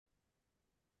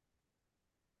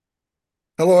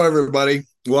Hello, everybody.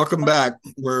 Welcome back.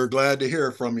 We're glad to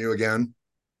hear from you again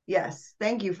Yes,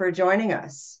 thank you for joining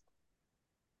us.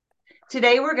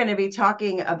 Today, we're going to be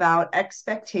talking about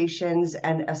expectations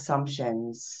and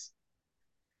assumptions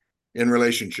in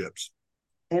relationships.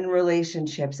 in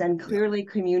relationships and clearly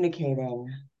communicating.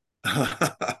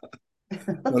 Yeah.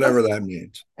 Whatever that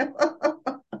means.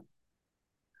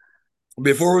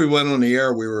 Before we went on the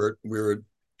air, we were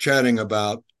chatting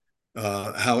about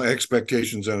how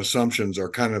expectations and assumptions are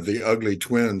kind of the ugly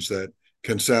twins that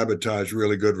can sabotage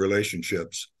really good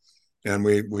relationships. And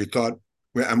we thought,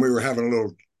 and we were having a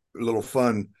little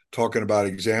fun talking about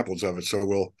examples of it. So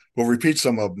we'll repeat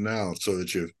some of them now so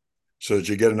that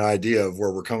you get an idea of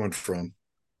where we're coming from.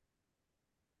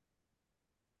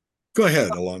 Go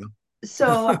ahead, Alana.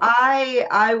 So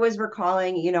I was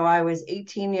recalling, I was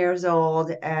 18 years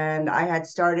old and I had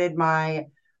started my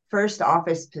first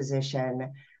office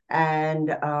position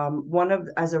and one of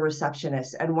as a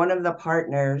receptionist, and one of the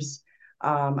partners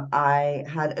I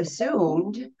had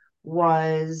assumed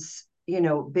was,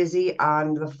 busy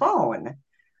on the phone.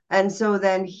 And so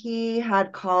then he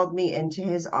had called me into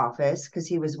his office because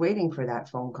he was waiting for that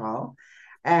phone call.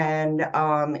 And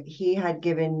he had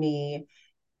given me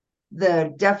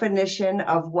the definition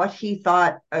of what he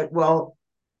thought,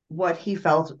 what he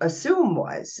felt assume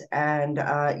was. And,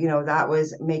 that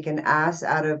was make an ass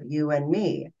out of you and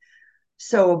me.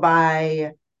 So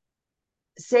by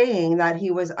saying that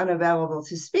he was unavailable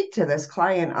to speak to this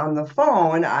client on the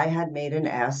phone, I had made an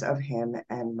ass of him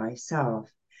and myself.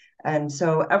 And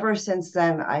so ever since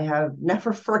then, I have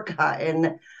never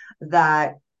forgotten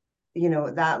that,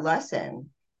 that lesson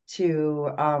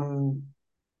to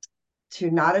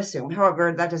to not assume.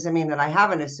 However, that doesn't mean that I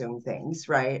haven't assumed things,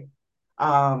 right?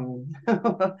 Um,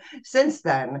 since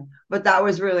then, but that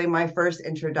was really my first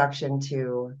introduction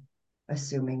to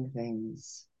assuming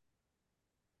things.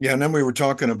 Yeah, and then we were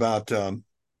talking about um,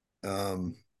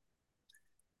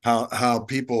 how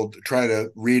people try to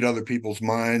read other people's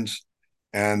minds,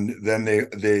 and then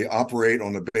they operate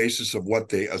on the basis of what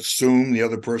they assume the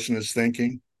other person is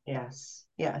thinking. Yes,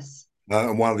 yes,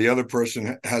 And while the other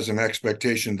person has an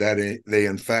expectation that they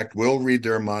in fact will read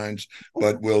their minds,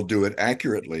 but will do it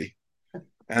accurately,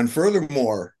 and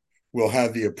furthermore, will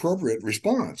have the appropriate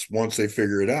response once they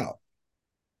figure it out.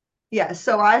 yes.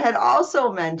 So I had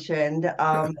also mentioned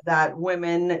that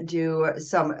women do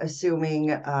some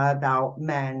assuming about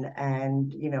men,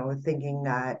 and thinking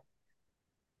that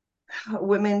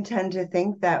women tend to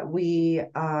think that we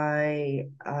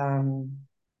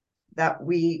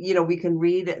can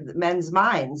read men's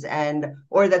minds, and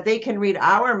or that they can read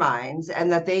our minds,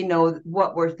 and that they know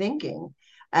what we're thinking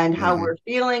and how Mm-hmm. we're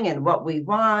feeling and what we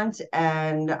want.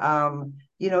 And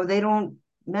they don't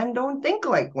men don't think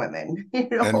like women.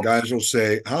 And guys will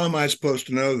say, "How am I supposed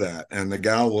to know that?" And the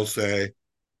gal will say,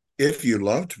 "If you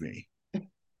loved me,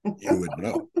 you would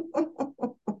know."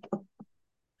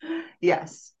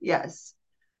 Yes, yes.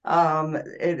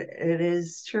 It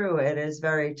is true. It is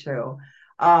very true.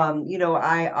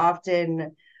 I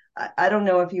often, I don't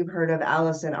know if you've heard of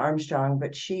Allison Armstrong,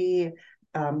 but she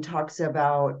talks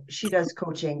about, she does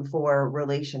coaching for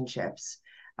relationships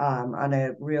on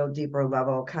a real deeper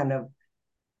level, kind of,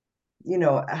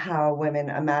 how women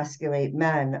emasculate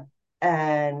men.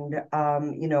 And,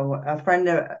 a friend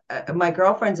of my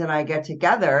girlfriends and I get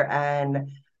together, and,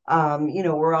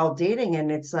 we're all dating,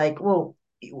 and it's like, well,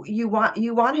 you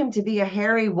want him to be a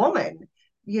hairy woman.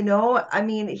 I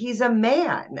mean, he's a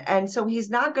man, and so he's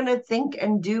not going to think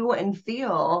and do and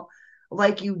feel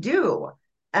like you do.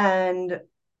 And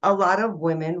a lot of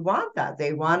women want that.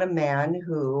 They want a man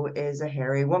who is a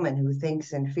hairy woman, who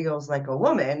thinks and feels like a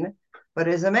woman, but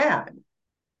is a man.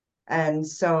 And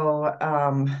so,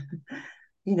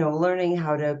 learning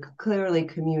how to clearly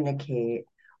communicate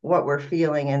what we're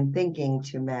feeling and thinking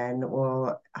to men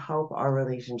will help our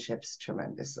relationships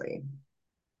tremendously.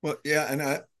 Well, yeah,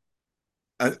 and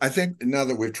I think now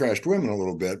that we've trashed women a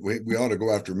little bit, we ought to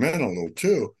go after men a little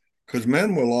too, because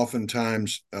men will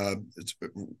oftentimes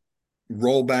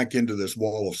roll back into this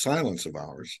wall of silence of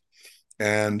ours,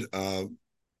 and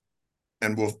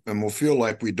we'll feel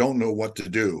like we don't know what to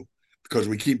do because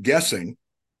we keep guessing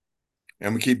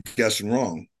and we keep guessing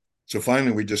wrong. So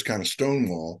finally, we just kind of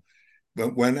stonewall.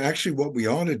 But when actually what we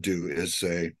ought to do is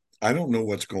say, "I don't know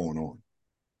what's going on.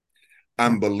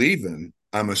 I'm believing,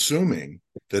 I'm assuming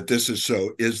that this is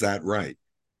so. Is that right?"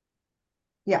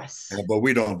 Yes. But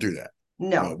we don't do that.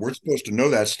 No, No. we're supposed to know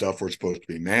that stuff. We're supposed to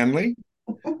be manly.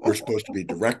 We're supposed to be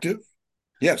directive.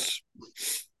 Yes.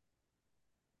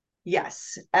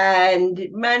 Yes. And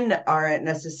men aren't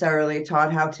necessarily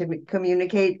taught how to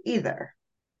communicate either.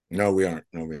 No, we aren't.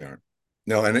 No, we aren't.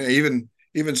 No, and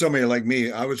even somebody like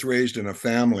me, I was raised in a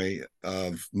family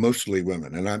of mostly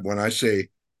women. And when I say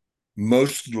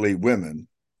mostly women,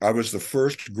 I was the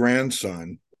first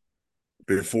grandson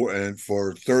before, and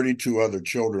for 32 other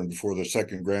children before the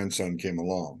second grandson came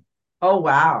along. Oh,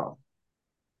 wow.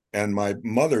 And my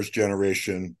mother's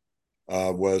generation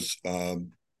was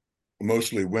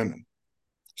mostly women.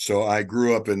 So I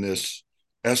grew up in this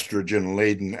estrogen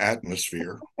laden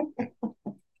atmosphere,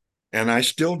 and I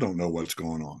still don't know what's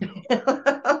going on.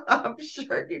 I'm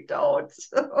sure you don't.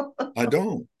 I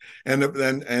don't.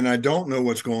 And I don't know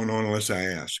what's going on unless I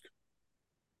ask.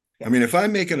 I Yeah. mean, if I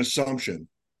make an assumption,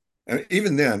 and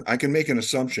even then, I can make an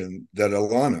assumption that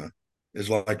Alana is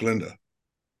like Linda,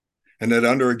 and that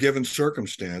under a given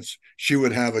circumstance, she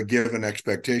would have a given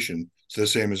expectation. It's the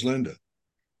same as Linda.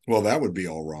 Well, that would be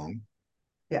all wrong.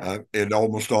 Yeah. It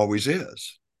almost always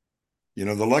is. You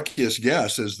know, the luckiest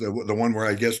guess is the one where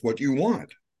I guess what you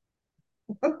want.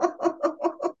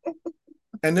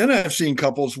 And then I've seen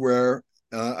couples where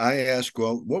I ask,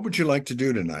 well, what would you like to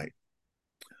do tonight?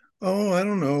 Oh, I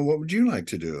don't know. What would you like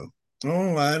to do?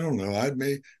 Oh, I don't know. I'd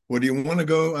make, what do you want to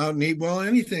go out and eat? Well,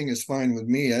 anything is fine with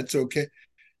me. That's okay.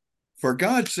 For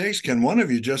God's sakes, can one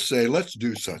of you just say, let's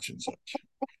do such and such?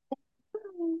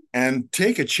 And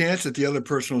take a chance that the other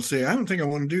person will say, I don't think I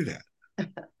want to do that.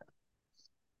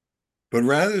 But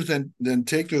rather than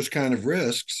take those kind of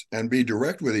risks and be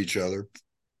direct with each other,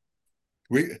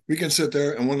 we can sit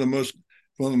there, and one of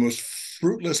the most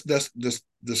fruitless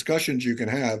discussions you can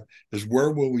have is,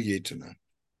 where will we eat tonight?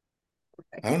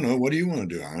 I don't know. What do you want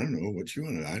to do? I don't know what you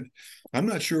want to do. I'm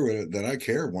not sure that I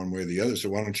care one way or the other. So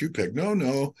why don't you pick? No,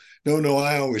 no, no, no.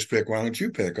 I always pick. Why don't you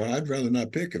pick? I'd rather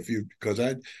not pick if you because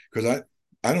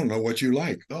I don't know what you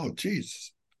like. Oh,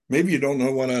 geez. Maybe you don't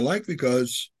know what I like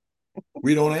because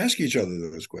we don't ask each other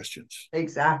those questions.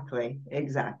 Exactly.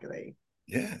 Exactly.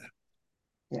 Yeah.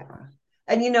 Yeah.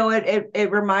 And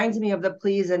it reminds me of the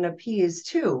please and appease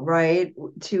too, right?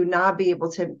 To not be able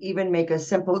to even make a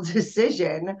simple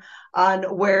decision on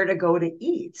where to go to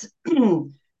eat.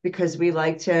 Because we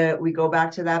go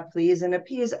back to that please and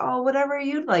appease. Oh, whatever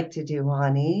you'd like to do,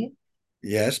 honey.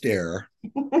 Yes, dear.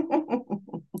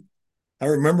 I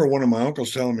remember one of my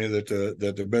uncles telling me that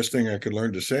the best thing I could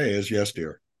learn to say is yes,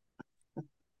 dear.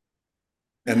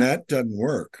 And that doesn't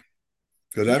work.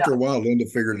 Because after a while, Linda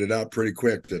figured it out pretty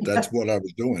quick that that's what I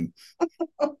was doing.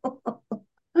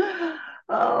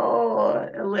 Oh,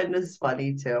 Linda's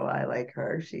funny too. I like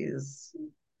her.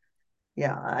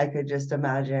 Yeah, I could just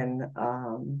imagine.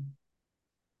 I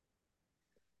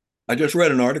just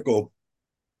read an article,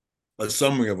 a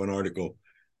summary of an article,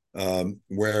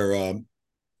 where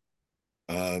a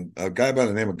guy by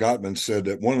the name of Gottman said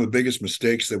that one of the biggest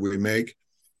mistakes that we make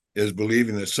is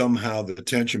believing that somehow the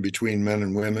tension between men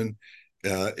and women,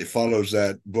 it follows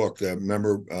that book that,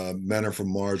 remember, men are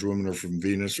from Mars, women are from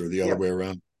Venus, or the other Yep. way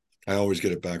around. I always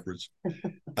get it backwards.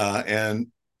 And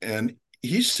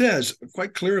he says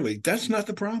quite clearly that's not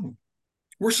the problem.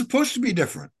 We're supposed to be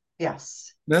different.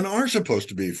 Yes. Men are supposed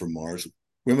to be from Mars.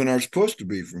 Women are supposed to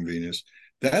be from Venus.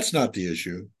 That's not the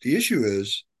issue. The issue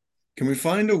is, can we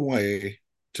find a way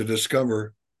to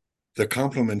discover the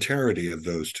complementarity of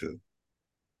those two?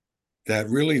 That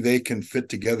really they can fit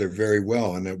together very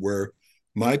well, and that where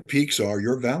my peaks are,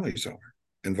 your valleys are,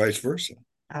 and vice versa.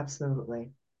 Absolutely.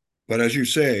 But as you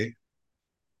say,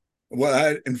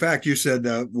 well, in fact, you said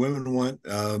women want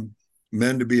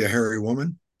men to be a hairy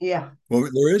woman. Yeah. Well,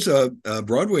 there is a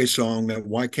Broadway song that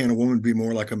 "Why Can't a Woman Be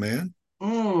More Like a Man?"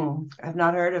 I've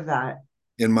not heard of that.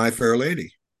 in My Fair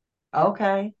Lady.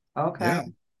 Okay. Okay. Yeah.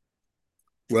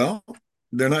 Well,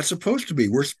 they're not supposed to be.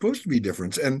 We're supposed to be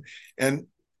different. And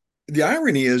the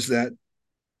irony is that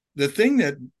the thing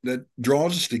that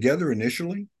draws us together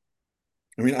initially,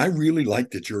 I mean, I really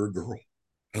like that you're a girl.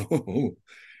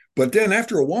 But then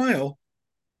after a while,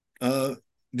 uh,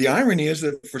 the irony is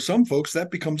that for some folks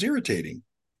that becomes irritating.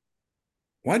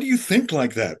 Why do you think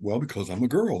like that? Well, because I'm a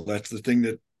girl. That's the thing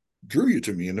that drew you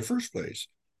to me in the first place.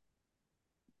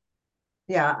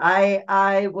 Yeah,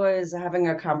 I was having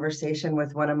a conversation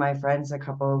with one of my friends a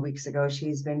couple of weeks ago.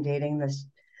 She's been dating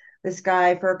this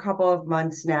guy for a couple of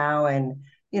months now, and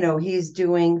he's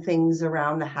doing things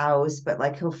around the house, but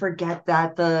like he'll forget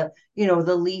that the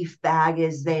leaf bag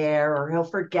is there, or he'll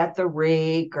forget the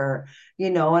rake, or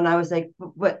and I was like,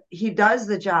 but he does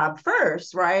the job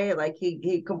first, right? Like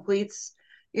he completes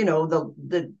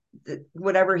the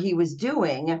whatever he was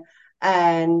doing.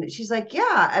 And she's like,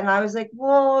 yeah. And I was like,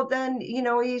 well, then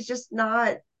he's just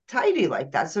not tidy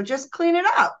like that, so just clean it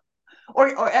up.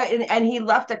 And he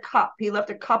left a cup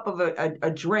of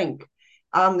a drink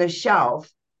on the shelf,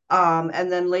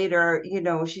 And then later,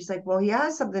 she's like, well, he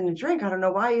has something to drink. I don't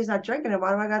know why he's not drinking it.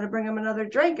 Why do I got to bring him another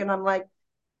drink? And I'm like,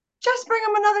 just bring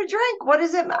him another drink. What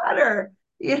does it matter?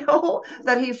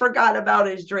 That he forgot about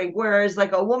his drink. Whereas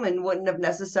like a woman wouldn't have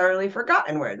necessarily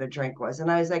forgotten where the drink was.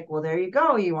 And I was like, well, there you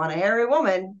go. You want a hairy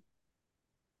woman.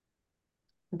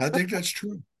 I think that's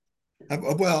true.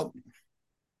 Well,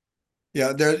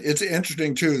 yeah, it's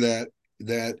interesting too that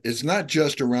it's not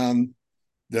just around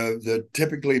the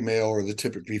typically male or the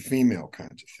typically female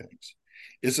kinds of things.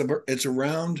 It's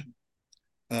around.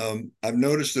 I've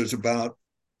noticed there's about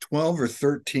 12 or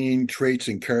 13 traits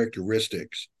and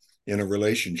characteristics in a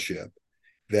relationship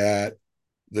that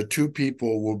the two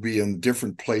people will be in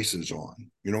different places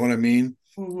on. You know what I mean?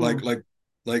 Mm-hmm.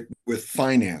 Like with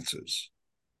finances.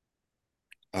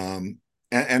 And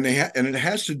it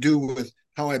has to do with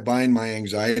how I bind my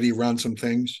anxiety around some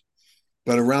things.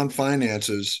 But around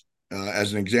finances,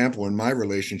 as an example, in my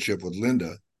relationship with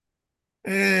Linda,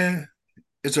 eh,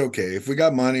 it's okay. If we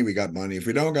got money, we got money. If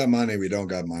we don't got money, we don't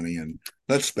got money, and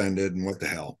let's spend it. And what the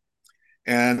hell?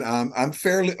 And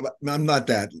I'm not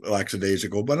that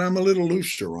lackadaisical, but I'm a little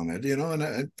looser on it,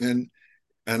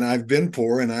 and I've been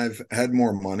poor and I've had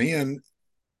more money, and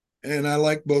I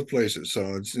like both places,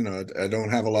 so it's I don't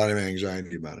have a lot of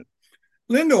anxiety about it.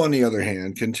 Linda, on the other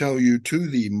hand, can tell you to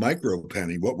the micro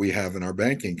penny what we have in our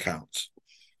banking accounts.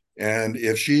 And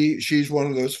if she's one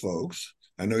of those folks,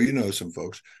 I know you know some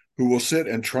folks who will sit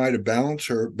and try to balance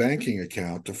her banking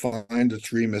account to find the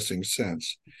 3 missing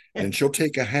cents. And she'll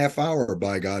take a half hour,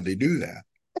 by God, to do that.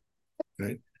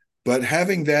 Right. But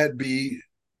having that be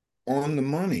on the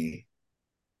money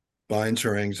binds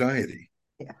her anxiety.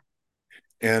 Yeah.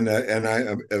 And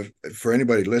for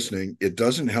anybody listening, it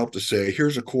doesn't help to say,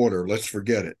 here's a quarter, let's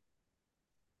forget it.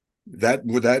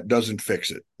 That doesn't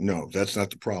fix it. No, that's not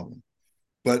the problem.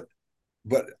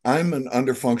 But I'm an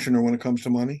underfunctioner when it comes to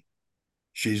money.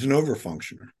 She's an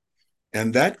overfunctioner.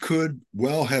 And that could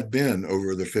well have been,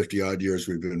 over the 50 odd years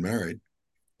we've been married,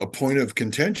 a point of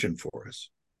contention for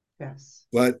us. Yes.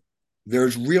 But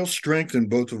there's real strength in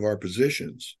both of our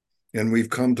positions. And we've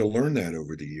come to learn that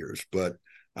over the years. But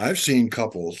I've seen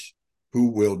couples who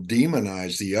will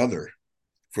demonize the other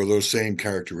for those same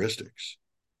characteristics.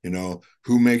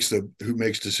 Who makes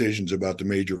decisions about the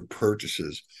major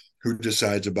purchases, who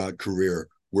decides about career,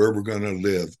 where we're going to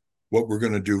live, what we're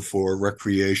going to do for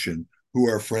recreation, who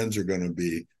our friends are going to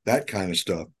be, that kind of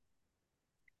stuff.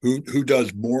 Who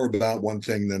does more about one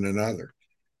thing than another?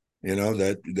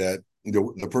 That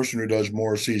the person who does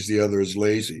more sees the other as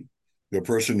lazy. The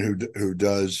person who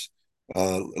does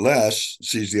less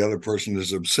sees the other person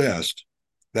as obsessed.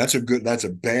 That's a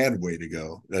bad way to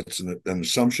go. That's an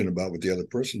assumption about what the other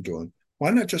person's doing. Why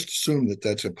not just assume that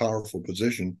that's a powerful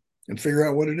position and figure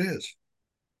out what it is?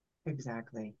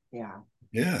 Exactly. Yeah.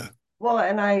 Yeah. Well,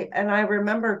 and I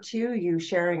remember too you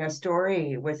sharing a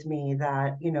story with me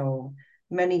that,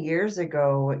 many years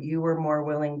ago you were more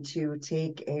willing to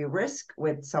take a risk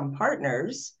with some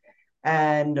partners,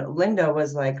 and Linda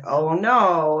was like, "Oh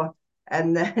no."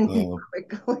 And then you Uh,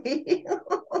 quickly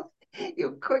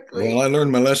you quickly well, I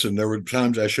learned my lesson. There were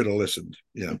times I should have listened.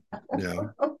 Yeah. Yeah.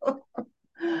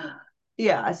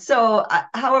 Yeah. So,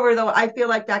 however, though, I feel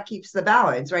like that keeps the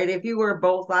balance, right? If you were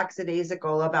both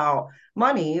lackadaisical about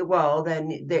money, well,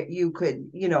 then that you could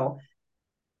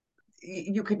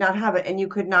not have it, and you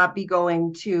could not be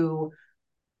going to,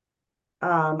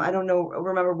 I don't know,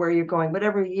 remember where you're going, but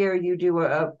every year you do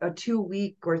a 2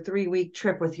 week or 3 week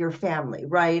trip with your family,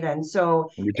 right? And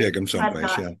so We if take them you had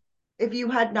someplace. not Yeah. if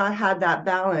you had not had that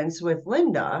balance with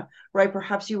Linda, right,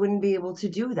 perhaps you wouldn't be able to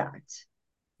do that.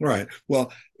 Right.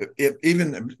 Well,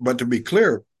 but to be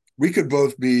clear, we could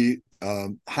both be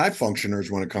high functioners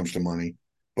when it comes to money,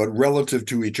 but relative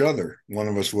to each other, one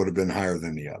of us would have been higher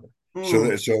than the other.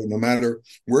 Mm, So no matter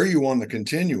where you on the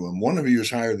continuum, one of you is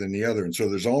higher than the other, and so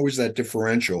there's always that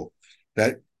differential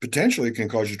that potentially can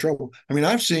cause you trouble. I mean,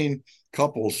 I've seen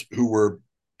couples who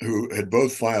had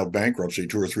both filed bankruptcy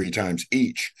 2 or 3 times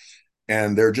each,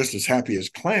 and they're just as happy as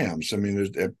clams. I mean,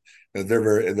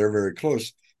 they're very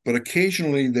close, but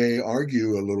occasionally they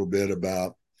argue a little bit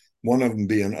about one of them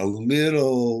being a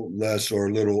little less or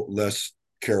a little less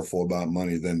careful about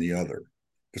money than the other.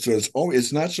 So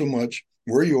it's not so much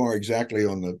where you are exactly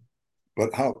on the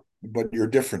but your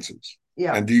differences.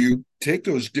 yeah. And do you take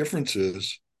those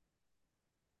differences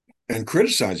and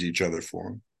criticize each other for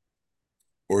them,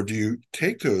 or do you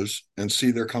take those and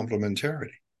see their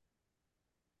complementarity?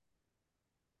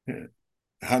 Yeah.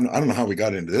 I don't know how we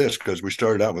got into this because we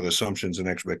started out with assumptions and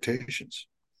expectations.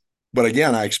 But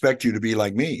again, I expect you to be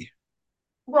like me.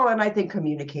 Well, and I think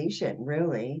communication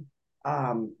really,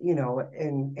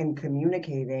 in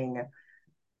communicating.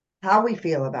 how we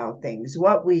feel about things,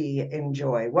 what we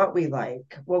enjoy, what we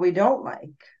like, what we don't like.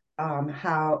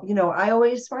 How, I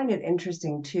always find it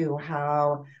interesting too,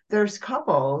 how there's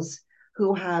couples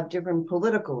who have different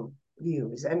political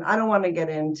views. And I don't want to get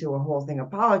into a whole thing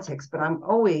of politics, but I'm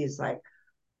always like,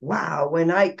 wow,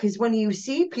 because when you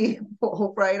see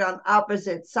people right on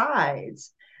opposite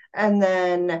sides, and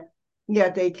then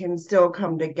yet they can still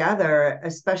come together,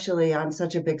 especially on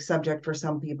such a big subject for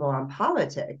some people on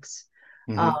politics.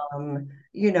 Mm-hmm.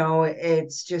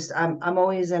 It's just I'm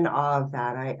always in awe of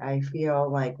that. I feel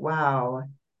like, wow,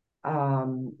 I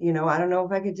don't know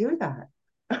if I could do that.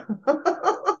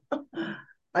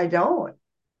 I don't,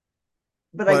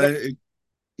 but I Well, guess.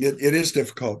 it is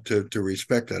difficult to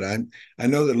respect that. I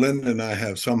know that Linda and I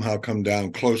have somehow come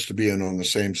down close to being on the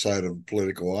same side of the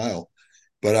political aisle,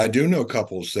 but I do know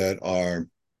couples that are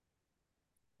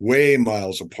way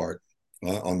miles apart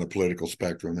on the political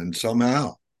spectrum, and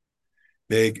somehow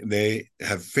they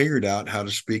have figured out how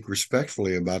to speak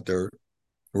respectfully about their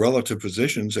relative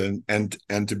positions and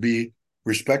to be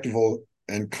respectful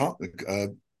and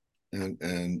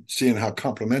seeing how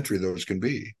complementary those can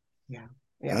be. Yeah,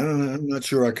 I yeah, don't know. I'm not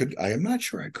sure I could. I am not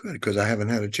sure I could because I haven't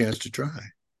had a chance to try.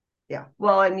 yeah.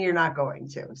 Well, and you're not going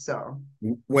to, so.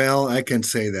 Well, I can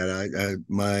say that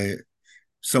my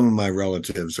some of my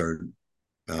relatives are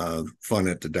fun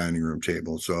at the dining room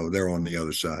table, so they're on the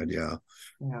other side. Yeah,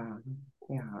 Yeah,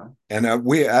 yeah. and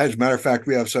as a matter of fact,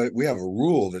 we have a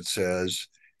rule that says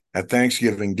at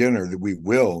Thanksgiving dinner that we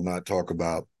will not talk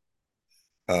about.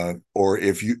 Or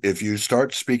if you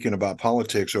start speaking about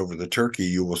politics over the turkey,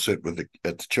 you will sit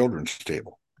at the children's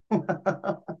table.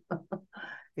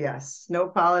 Yes, no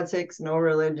politics, no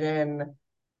religion,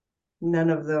 none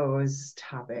of those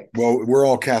topics. Well, we're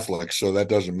all Catholics, so that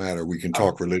doesn't matter. We can Oh,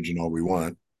 talk religion all we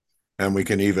want, and we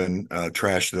can even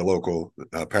trash the local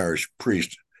parish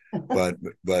priest. But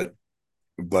but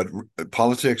but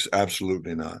politics,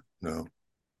 absolutely not. No,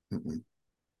 mm-mm.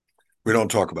 We don't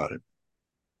talk about it.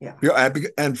 yeah. Yeah,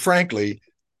 and frankly,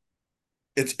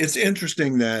 it's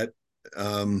interesting that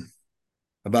um,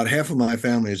 about half of my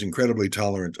family is incredibly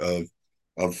tolerant of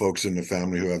folks in the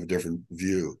family who have a different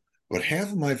view, but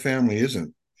half of my family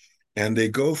isn't, and they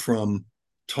go from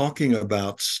talking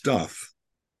about stuff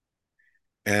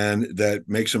and that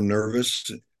makes them nervous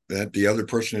that the other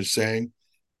person is saying,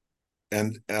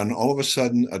 and all of a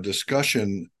sudden a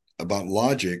discussion about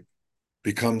logic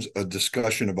becomes a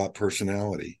discussion about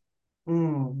personality,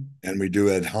 Mm. and we do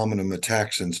ad hominem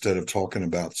attacks instead of talking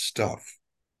about stuff.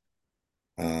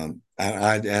 And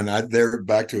I they're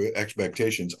back to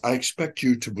expectations. I expect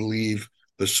you to believe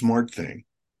the smart thing,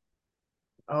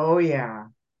 Oh, yeah.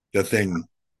 the thing.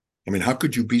 I mean, how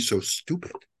could you be so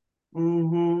stupid?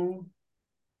 Mm-hmm.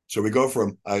 So we go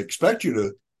from I expect you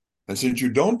to, and since you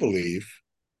don't believe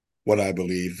what I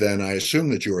believe, then I assume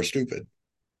that you are stupid.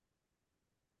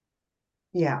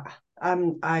 Yeah. I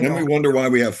Then we don't. wonder why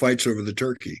we have fights over the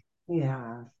turkey.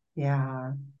 Yeah.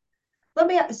 Yeah.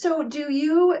 So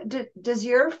does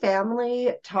your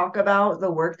family talk about the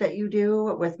work that you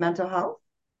do with mental health?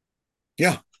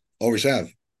 Yeah, always have.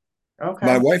 My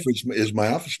Okay. wife is my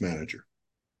office manager.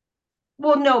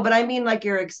 Well, no, but I mean like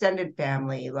your extended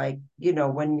family, like,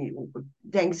 when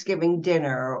Thanksgiving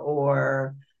dinner,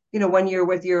 or, when you're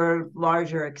with your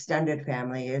larger extended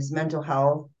family, is mental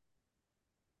health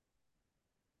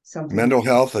something? Mental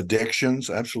health, addictions,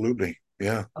 absolutely.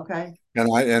 Yeah. Okay.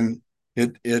 And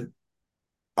it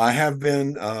I have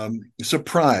been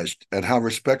surprised at how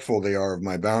respectful they are of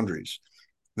my boundaries.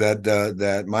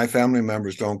 That my family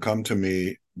members don't come to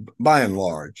me by and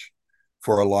large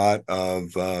for a lot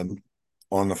of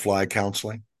on the fly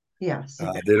counseling. Yes.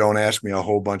 Okay. They don't ask me a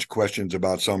whole bunch of questions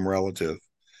about some relative.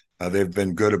 They've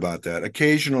been good about that.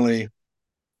 Occasionally,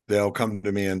 they'll come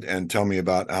to me and tell me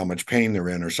about how much pain they're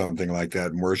in or something like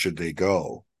that, and where should they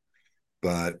go.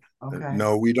 But Okay.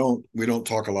 no, we don't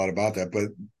talk a lot about that.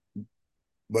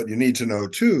 But you need to know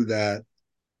too that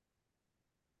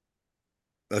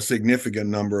a significant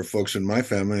number of folks in my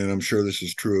family, and I'm sure this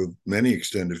is true of many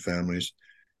extended families,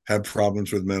 have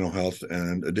problems with mental health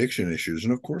and addiction issues.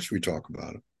 And of course, we talk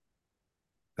about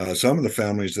it. Some of the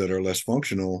families that are less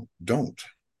functional don't.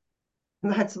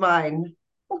 That's mine.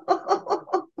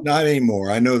 What Not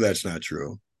anymore. I know that's not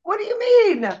true. do you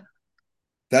mean?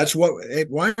 That's what.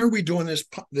 Why are we doing this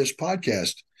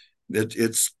podcast?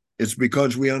 It's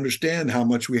because we understand how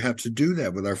much we have to do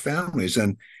that with our families,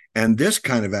 and this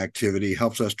kind of activity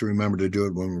helps us to remember to do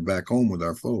it when we're back home with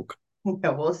our folk. Yeah,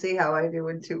 we'll see how I do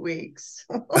in 2 weeks.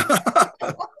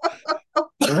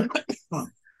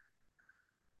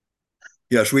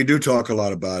 Yes, we do talk a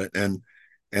lot about it, and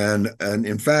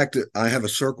in fact, I have a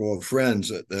circle of friends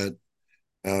that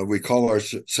We call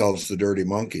ourselves the Dirty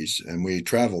Monkeys, and we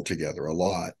travel together a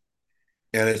lot.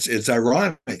 And it's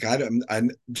ironic. I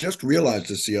just realized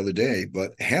this the other day,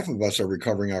 but half of us are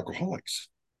recovering alcoholics,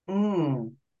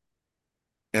 Mm,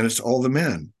 and it's all the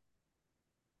men.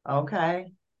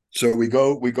 okay. So we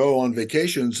go on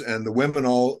vacations, and the women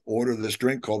all order this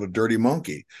drink called a Dirty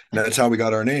Monkey, and that's how we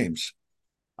got our names.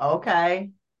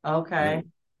 Okay. Yeah. Okay.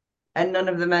 And none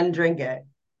of the men drink it.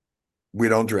 We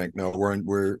don't drink. No,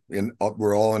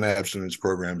 we're all in abstinence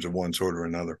programs of one sort or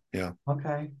another. Yeah,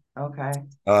 Okay. Okay.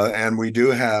 and we do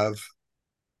have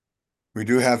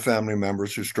family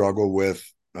members who struggle with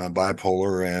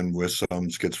bipolar and with some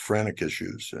schizophrenic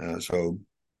issues. So,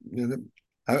 you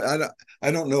know,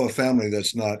 I don't know a family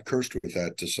that's not cursed with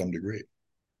that to some degree.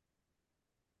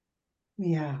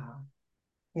 Yeah.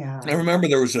 I Yeah. remember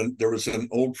there was an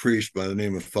old priest by the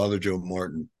name of Father Joe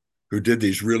Martin who did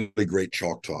these really great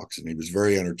chalk talks, and he was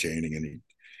very entertaining, and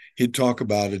he'd talk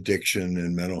about addiction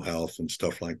and mental health and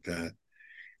stuff like that.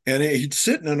 And he'd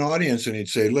sit in an audience and he'd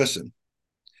say, "Listen,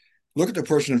 look at the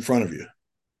person in front of you.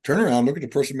 Turn around, look at the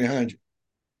person behind you.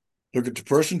 Look at the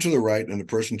person to the right and the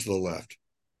person to the left.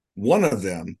 One of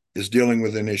them is dealing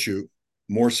with an issue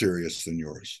more serious than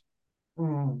yours.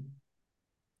 Mm,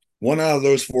 One out of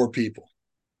those four people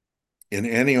in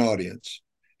any audience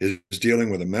is dealing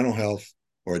with a mental health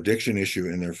or addiction issue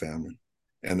in their family,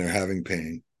 and they're having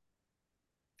pain."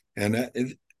 And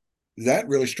that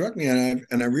really struck me. And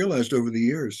I realized over the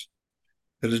years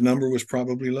that his number was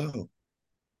probably low.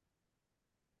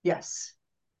 yes.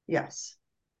 Yes.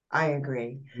 I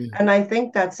agree. Yeah. And I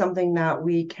think that's something that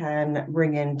we can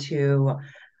bring into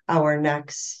our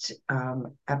next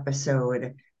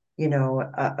episode,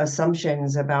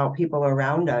 assumptions about people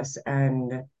around us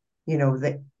and,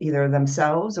 either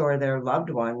themselves or their loved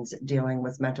ones dealing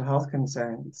with mental health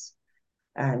concerns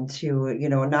and to,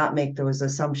 not make those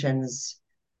assumptions.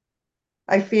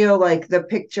 I feel like the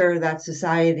picture that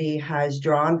society has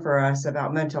drawn for us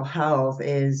about mental health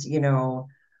is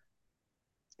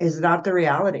not the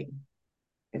reality.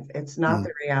 It's not Mm.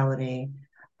 the reality.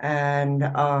 And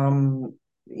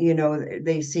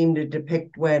they seem to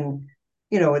depict when,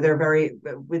 they're very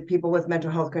with people with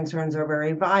mental health concerns are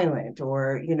very violent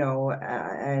or,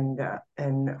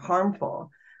 and harmful.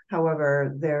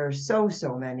 However, there's so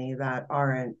many that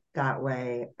aren't that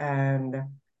way. And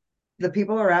the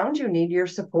people around you need your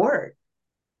support.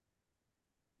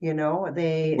 Well,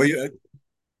 They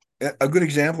a good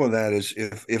example of that is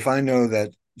if I know that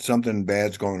something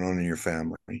bad's going on in your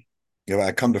family, if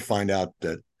I come to find out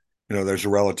that there's a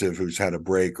relative who's had a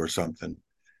break or something.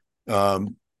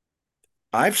 Um,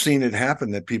 I've seen it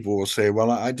happen that people will say,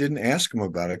 "Well, I didn't ask them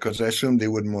about it because I assumed they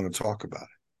wouldn't want to talk about it."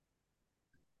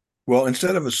 Well,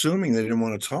 instead of assuming they didn't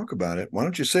want to talk about it, why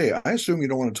don't you say, "I assume you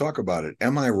don't want to talk about it.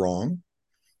 Am I wrong?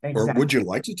 Or would you exactly.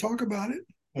 like to talk about it?"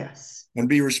 Yes. And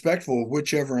be respectful of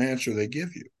whichever answer they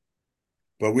give you.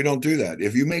 But we don't do that.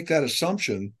 If you make that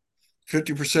assumption,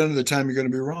 50% of the time you're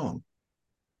going to be wrong.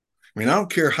 I mean, I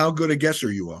don't care how good a guesser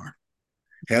you are.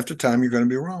 Half the time you're going to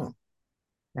be wrong.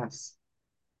 Yes.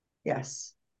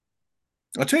 Yes.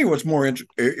 I'll tell you what's more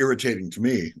irritating to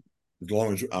me, as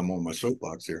long as I'm on my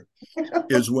soapbox here,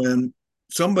 is when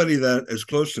somebody that is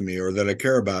close to me or that I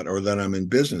care about or that I'm in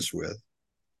business with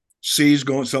sees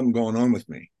something going on with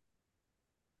me.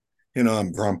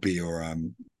 I'm grumpy or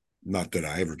I'm not that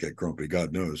I ever get grumpy,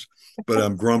 God knows, but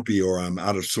I'm grumpy or I'm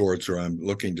out of sorts or I'm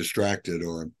looking distracted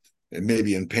or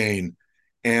maybe in pain.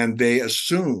 And they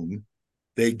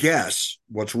guess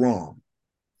what's wrong.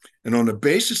 And on the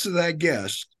basis of that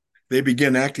guess, they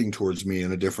begin acting towards me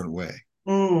in a different way,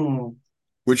 Mm,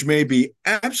 which may be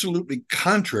absolutely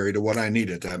contrary to what I need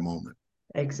at that moment.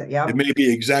 exactly. It Yep. may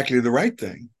be exactly the right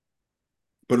thing.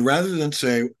 But rather than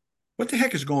say, "What the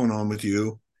heck is going on with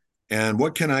you? And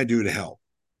what can I do to help?"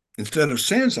 Instead of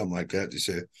saying something like that, they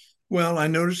say, "Well, I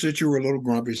noticed that you were a little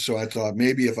grumpy, so I thought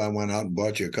maybe if I went out and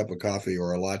bought you a cup of coffee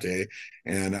or a latte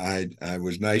and I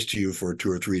was nice to you for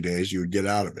 2 or 3 days, you would get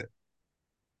out of it."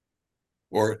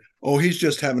 Or, "Oh, he's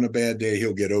just having a bad day,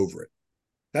 he'll get over it."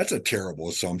 That's a terrible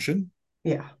assumption.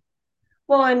 Yeah.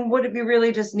 Well, and would it be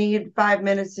really just need 5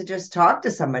 minutes to just talk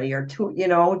to somebody or two,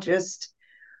 just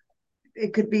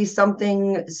it could be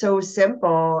something so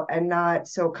simple and not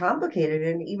so complicated.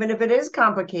 And even if it is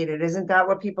complicated, isn't that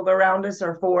what people around us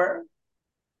are for?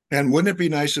 And wouldn't it be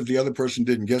nice if the other person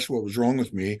didn't guess what was wrong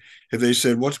with me? If they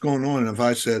said, "What's going on?" And if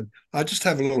I said, "I just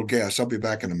have a little gas, I'll be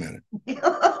back in a minute."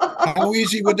 How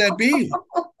easy would that be?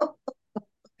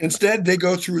 Instead, they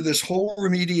go through this whole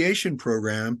remediation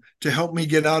program to help me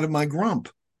get out of my grump.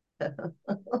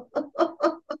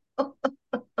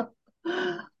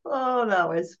 Oh, that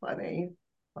was funny.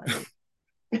 Funny.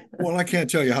 Well, I can't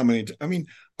tell you how many. I mean,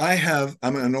 I'm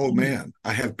an old man.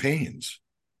 I have pains.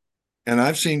 And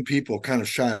I've seen people kind of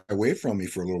shy away from me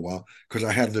for a little while because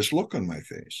I have this look on my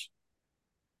face.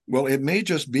 Well, it may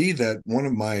just be that one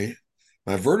of my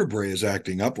vertebrae is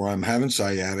acting up, or I'm having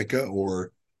sciatica,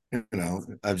 or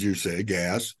as you say,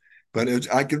 gas. But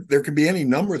there could be any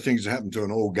number of things that happen to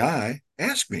an old guy.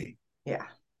 Ask me, Yeah.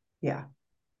 Yeah.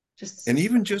 Just and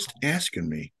even just asking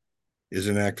me is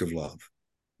an act of love.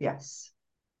 yes.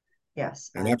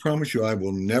 Yes. And I promise you, I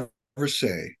will never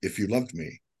say, if you loved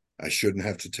me, I shouldn't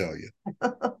have to tell you.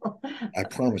 I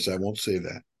promise I won't say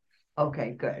that.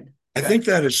 Okay, good. I Good. think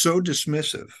that is so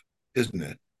dismissive, isn't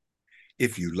it?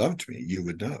 If you loved me, you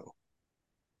would know.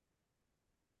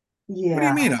 What do you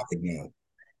Yeah. mean I would know?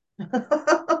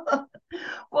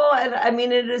 Well, and I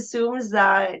mean, it assumes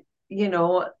that, you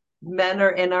know, men are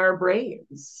in our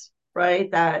brains, right?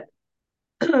 That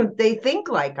they think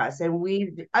like us. And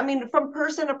I mean, from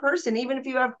person to person, even if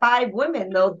you have five women,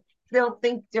 they'll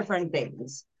think different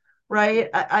things, right?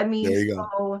 I mean, There you go.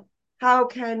 so how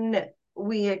can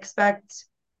we expect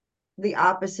the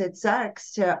opposite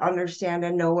sex to understand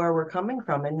and know where we're coming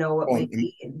from and know what Oh, we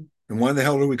mean? and why the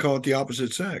hell do we call it the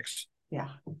opposite sex? Yeah,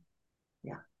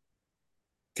 yeah.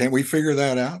 Can't we figure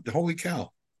that out? Holy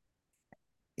cow.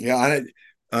 Yeah,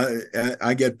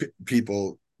 I get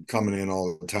people coming in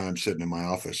all the time, sitting in my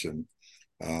office, and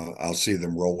I'll see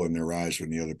them rolling their eyes when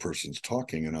the other person's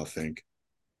talking, and I'll think,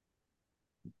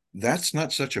 that's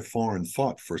not such a foreign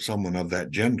thought for someone of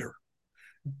that gender.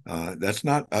 That's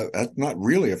not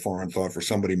really a foreign thought for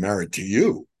somebody married to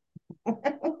you.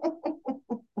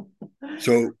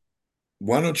 So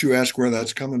why don't you ask where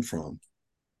that's coming from?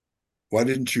 Why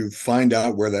didn't you find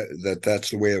out where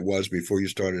that's the way it was before you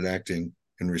started acting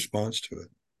in response to it?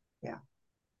 Yeah,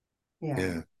 yeah.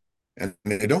 Yeah, and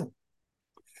they don't.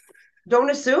 Don't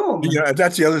assume. Yeah,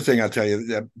 that's the other thing I'll tell you.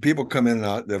 That people come in and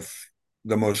out.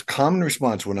 The most common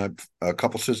response when a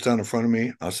couple sits down in front of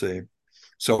me, I'll say,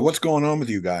 "So what's going on with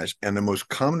you guys?" And the most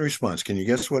common response, can you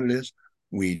guess what it is?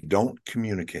 We don't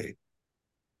communicate.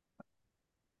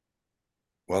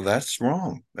 Well, that's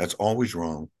wrong. That's always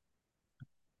wrong.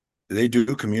 They do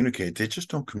communicate. They just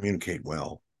don't communicate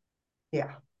well.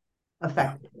 Yeah, Yeah.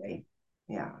 effectively.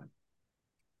 Yeah.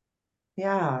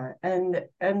 Yeah. And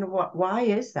why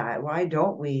is that? Why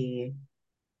don't we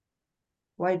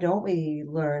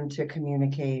learn to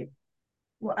communicate?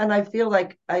 Well, and I feel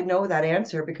like I know that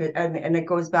answer because and it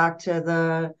goes back to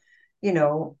the, you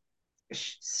know,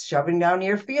 shoving down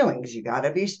your feelings. You got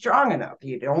to be strong enough.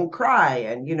 You don't cry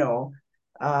and Don't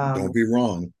um be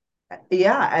wrong.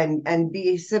 yeah, and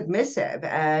be submissive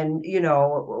and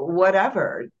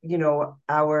whatever,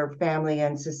 our family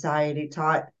and society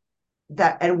taught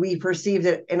that, and we perceived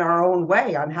it in our own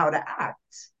way on how to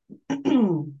act,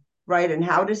 right, and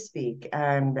how to speak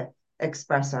and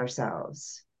express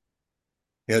ourselves.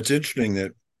 Yeah, it's interesting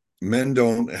that men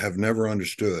don't have never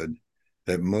understood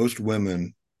that most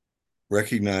women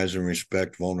recognize and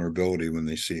respect vulnerability when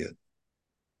they see it.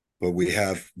 But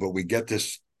we get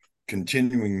this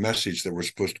continuing message that we're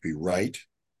supposed to be right,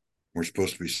 we're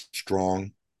supposed to be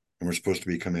strong, and we're supposed to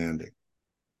be commanding.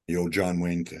 The old John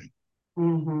Wayne thing.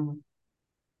 Mm-hmm.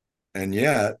 And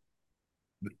yet,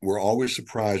 we're always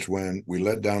surprised when we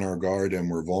let down our guard and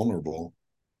we're vulnerable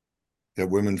that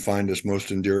women find us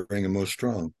most endearing and most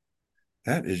strong.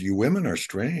 That is, you women are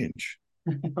strange.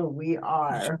 We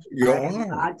are. You I am are.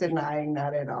 not denying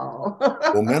that at all.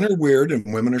 Well, men are weird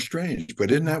and women are strange, but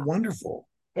isn't that wonderful?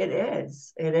 It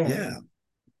is. It is. Yeah.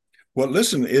 Well,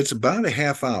 listen, it's about a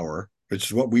half hour, which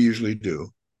is what we usually do.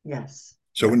 Yes.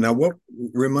 So Yeah. now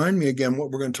remind me again what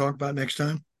we're going to talk about next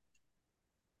time?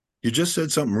 You just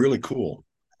said something really cool.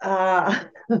 Uh,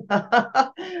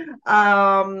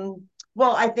 um,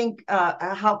 well, I think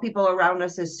how people around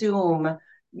us assume,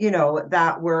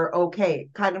 that we're okay,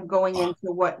 kind of going Ah,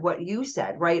 into what you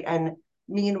said, right? And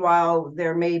meanwhile,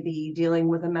 there may be dealing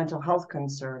with a mental health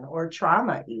concern or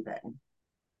trauma, even.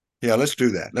 yeah, let's do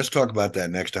that. Let's talk about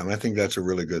that next time. I think that's a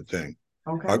really good thing.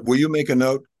 Okay, Will you make a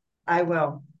note I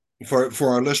will. for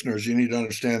our listeners? You need to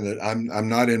understand that I'm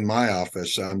not in my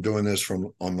office. I'm doing this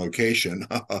from on location,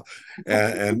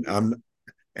 and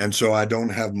and so I don't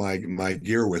have my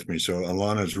gear with me. So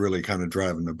Alana's really kind of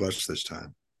driving the bus this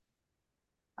time.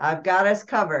 I've got us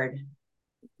covered.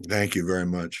 Thank you very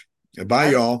much. Bye, All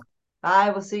right. y'all. I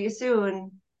will see you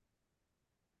soon.